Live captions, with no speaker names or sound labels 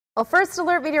Well, First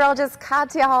Alert meteorologist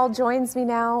Katya Hall joins me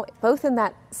now, both in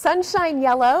that sunshine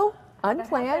yellow,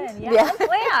 unplanned. Yeah,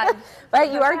 unplanned.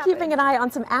 But you are keeping an eye on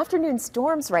some afternoon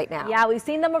storms right now. Yeah, we've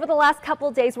seen them over the last couple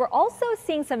of days. We're also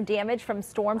seeing some damage from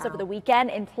storms over the weekend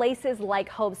in places like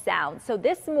Hobe Sound. So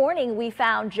this morning we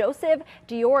found Joseph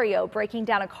DiOrio breaking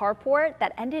down a carport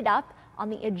that ended up on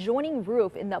the adjoining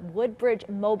roof in the Woodbridge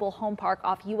Mobile Home Park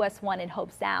off US 1 in Hobe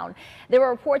Sound. There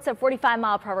were reports of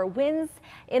 45-mile-per-hour winds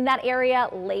in that area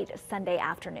late Sunday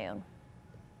afternoon.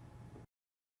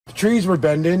 The trees were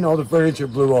bending, all the furniture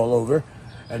blew all over,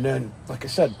 and then, like I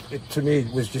said, to me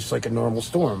it was just like a normal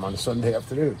storm on a Sunday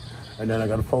afternoon. And then I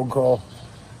got a phone call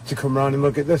to come around and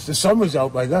look at this. The sun was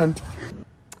out by then.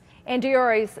 And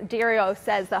DiOrio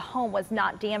says the home was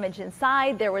not damaged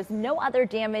inside. There was no other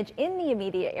damage in the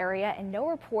immediate area and no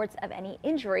reports of any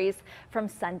injuries from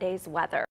Sunday's weather.